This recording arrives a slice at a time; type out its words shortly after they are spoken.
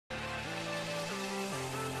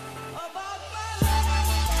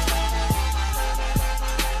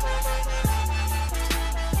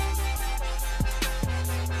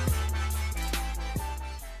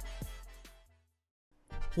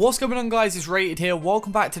What's going on, guys? It's Rated here.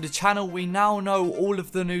 Welcome back to the channel. We now know all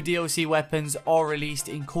of the new DLC weapons are released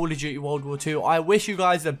in Call of Duty World War II. I wish you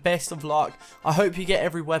guys the best of luck. I hope you get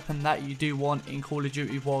every weapon that you do want in Call of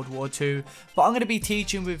Duty World War II. But I'm going to be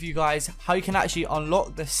teaching with you guys how you can actually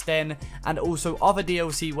unlock the Sten and also other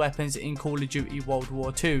DLC weapons in Call of Duty World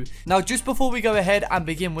War II. Now, just before we go ahead and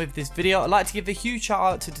begin with this video, I'd like to give a huge shout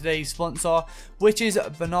out to today's sponsor, which is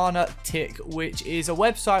Banana Tick, which is a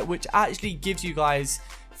website which actually gives you guys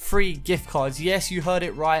free gift cards. Yes, you heard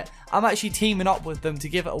it right. I'm actually teaming up with them to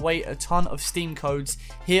give away a ton of Steam codes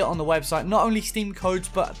here on the website. Not only Steam codes,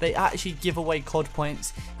 but they actually give away COD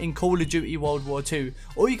points in Call of Duty World War II.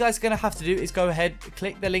 All you guys are going to have to do is go ahead,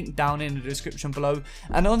 click the link down in the description below.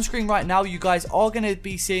 And on screen right now, you guys are going to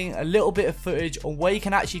be seeing a little bit of footage on where you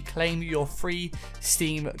can actually claim your free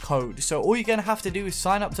Steam code. So all you're going to have to do is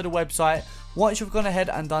sign up to the website. Once you've gone ahead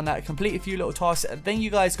and done that, complete a few little tasks, then you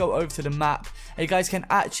guys go over to the map and you guys can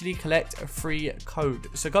actually collect a free code.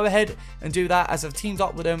 So go ahead and do that, as I've teamed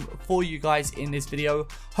up with them for you guys in this video.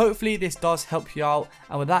 Hopefully this does help you out,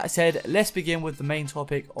 and with that said, let's begin with the main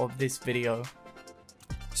topic of this video.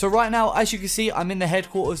 So right now, as you can see, I'm in the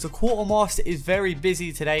headquarters. The quartermaster is very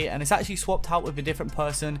busy today, and it's actually swapped out with a different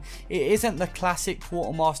person. It isn't the classic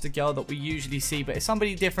quartermaster girl that we usually see, but it's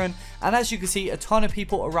somebody different. And as you can see, a ton of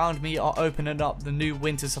people around me are opening up the new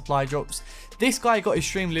winter supply drops. This guy got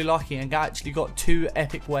extremely lucky and actually got 2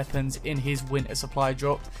 epic weapons in his winter supply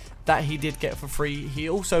drop that he did get for free. He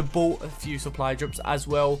also bought a few supply drops as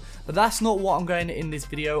well, but that's not what I'm going in this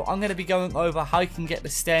video. I'm going to be going over how you can get the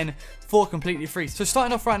Sten for completely free. So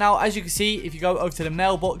starting off right now, as you can see, if you go over to the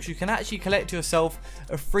mailbox, you can actually collect yourself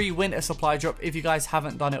a free winter supply drop if you guys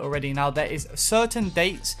haven't done it already. Now, there is certain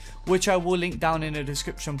dates which I will link down in the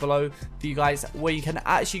description below for you guys, where you can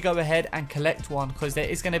actually go ahead and collect one, because there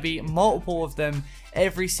is going to be multiple of them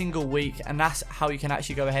every single week, and that's how you can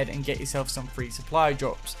actually go ahead and get yourself some free supply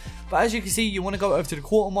drops. But as you can see, you want to go over to the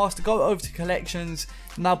quartermaster, go over to collections.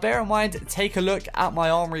 Now bear in mind, take a look at my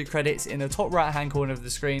armory credits in the top right hand corner of the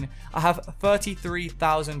screen. I have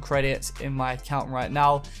 33,000 credits in my account right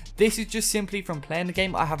now. This is just simply from playing the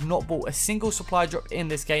game. I have not bought a single supply drop in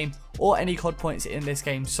this game or any COD points in this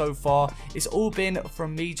game so far. It's all been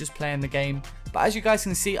from me just playing the game. But as you guys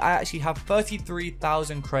can see, I actually have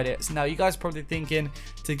 33,000 credits. Now you guys are probably thinking,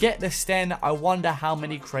 to get the Sten, I wonder how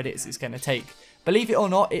many credits it's going to take. Believe it or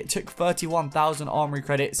not, it took 31,000 armory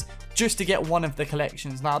credits just to get one of the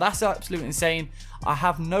collections. Now that's absolutely insane. I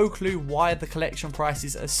have no clue why the collection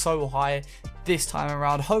prices are so high this time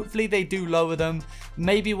around. Hopefully they do lower them,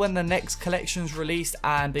 maybe when the next collection's released,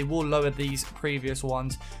 and they will lower these previous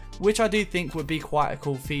ones, which I do think would be quite a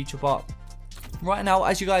cool feature. But right now,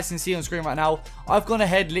 as you guys can see on screen right now, I've gone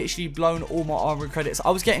ahead, literally blown all my armory credits. I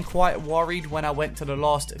was getting quite worried when I went to the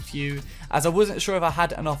last few, as I wasn't sure if I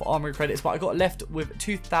had enough armory credits, but I got left with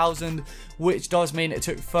 2,000, which does mean it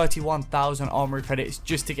took 31,000 armory credits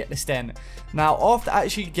just to get the Sten. Now, after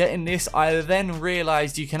actually getting this, I then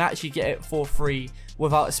realized you can actually get it for free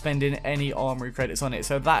without spending any armory credits on it.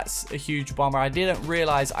 So that's a huge bummer. I didn't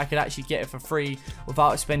realize I could actually get it for free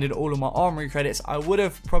without spending all of my armory credits. I would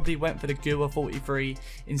have probably went for the GUA 43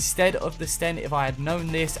 instead of the Sten if I had known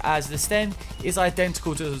this, as the Sten is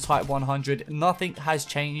identical to the Type 100. Nothing has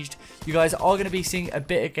changed. You guys are going to be seeing a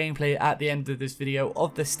bit of gameplay at the end of this video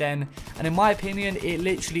of the Sten, and in my opinion, it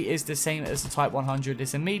literally is the same as the Type 100.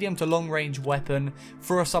 It's a medium to long range weapon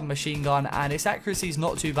for a submachine gun, and its accuracy is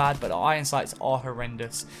not too bad, but the iron sights are horrendous.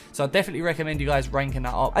 So I definitely recommend you guys ranking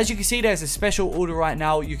that up. As you can see, there's a special order right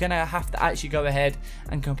now. You're going to have to actually go ahead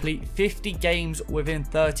and complete 50 games within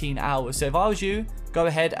 13 hours. So if I was you, go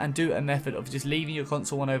ahead and do a method of just leaving your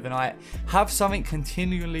console on overnight. Have something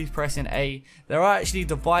continually pressing A. There are actually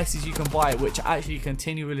devices you can buy which actually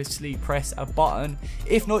continuously press a button.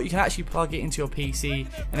 If not, you can actually plug it into your PC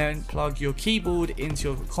and then plug your keyboard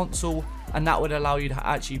into your console, and that would allow you to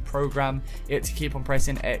actually program it to keep on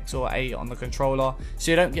pressing X or A on the controller,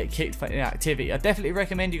 so you don't get kicked for inactivity. I definitely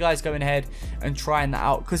recommend you guys going ahead and trying that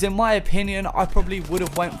out, because in my opinion, I probably would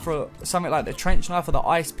have went for something like the trench knife or the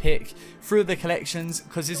ice pick through the collections,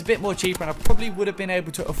 because it's a bit more cheaper, and I probably would have been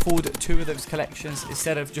able to afford 2 of those collections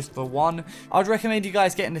instead of just the 1. I'd recommend you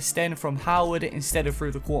guys getting the Sten from Howard instead of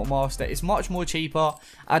through the quartermaster. It's much more cheaper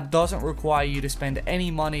and doesn't require you to spend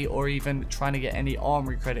any money or even trying to get any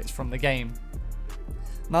armory credits from the game.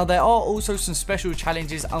 Now there are also some special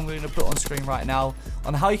challenges I'm going to put on screen right now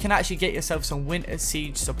on how you can actually get yourself some Winter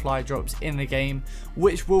Siege supply drops in the game,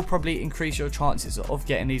 which will probably increase your chances of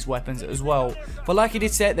getting these weapons as well. But like I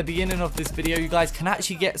did say at the beginning of this video, you guys can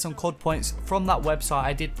actually get some COD points from that website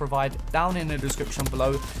I did provide down in the description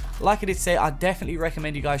below. Like I did say, I definitely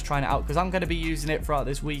recommend you guys trying it out because I'm going to be using it throughout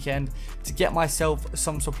this weekend to get myself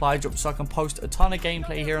some supply drops so I can post a ton of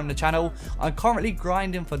gameplay here on the channel. I'm currently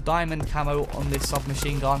grinding for diamond camo on this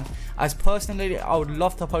submachine gun, as personally I would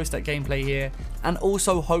love to post that gameplay here and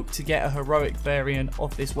also hope to get a heroic variant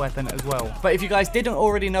of this weapon as well. But if you guys didn't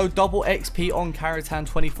already know, double XP on Karatan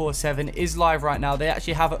 24/7 is live right now. They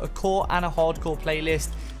actually have a core and a hardcore playlist.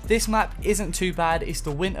 This map isn't too bad, it's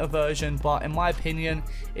the winter version, but in my opinion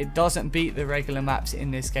it doesn't beat the regular maps in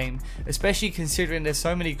this game, especially considering there's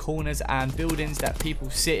so many corners and buildings that people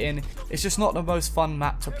sit in. It's just not the most fun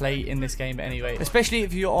map to play in this game anyway, especially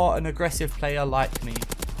if you are an aggressive player like me.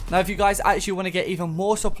 Now if you guys actually want to get even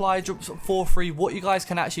more supply drops for free, what you guys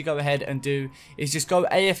can actually go ahead and do is just go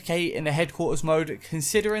AFK in the headquarters mode.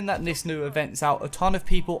 Considering that this new event's out, a ton of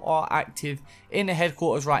people are active in the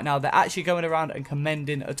headquarters right now. They're actually going around and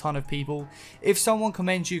commending a ton of people. If someone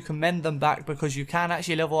commends you, commend them back, because you can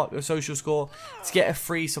actually level up your social score to get a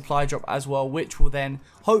free supply drop as well, which will then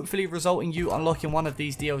hopefully result in you unlocking one of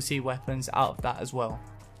these DLC weapons out of that as well.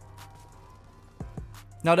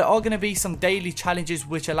 Now there are going to be some daily challenges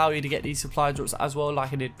which allow you to get these supply drops as well,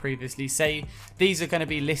 like I did previously say. These are going to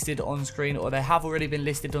be listed on screen, or they have already been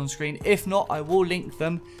listed on screen. If not, I will link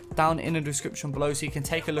them down in the description below so you can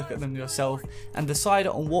take a look at them yourself and decide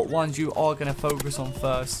on what ones you are going to focus on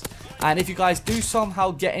first. And if you guys do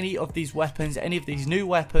somehow get any of these weapons, any of these new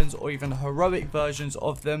weapons, or even heroic versions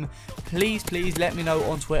of them, please let me know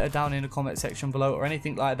on Twitter down in the comment section below, or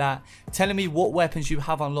anything like that, telling me what weapons you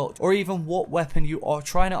have unlocked, or even what weapon you are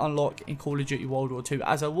trying to unlock in Call of Duty World War II,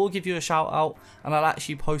 as I will give you a shout out and I'll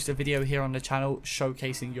actually post a video here on the channel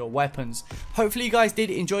showcasing your weapons. Hopefully you guys did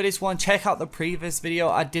enjoy this one. Check out the previous video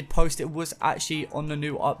I did post. It was actually on the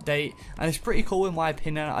new update and it's pretty cool in my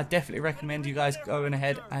opinion. I definitely recommend you guys going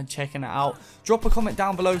ahead and checking it out. Drop a comment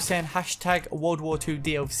down below saying hashtag World War II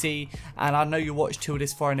DLC, and I know you watched till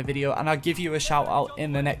this far in the video, and I'll give you a shout out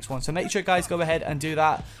in the next one, so make sure guys go ahead and do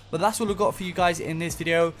that. But that's all I've got for you guys in this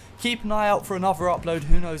video. Keep an eye out for another upload.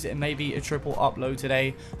 Who knows, it may be a triple upload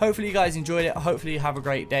today. Hopefully you guys enjoyed it. Hopefully you have a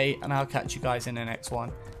great day, and I'll catch you guys in the next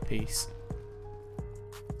one. Peace.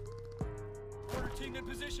 Order team in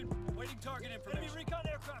position. Awaiting target information.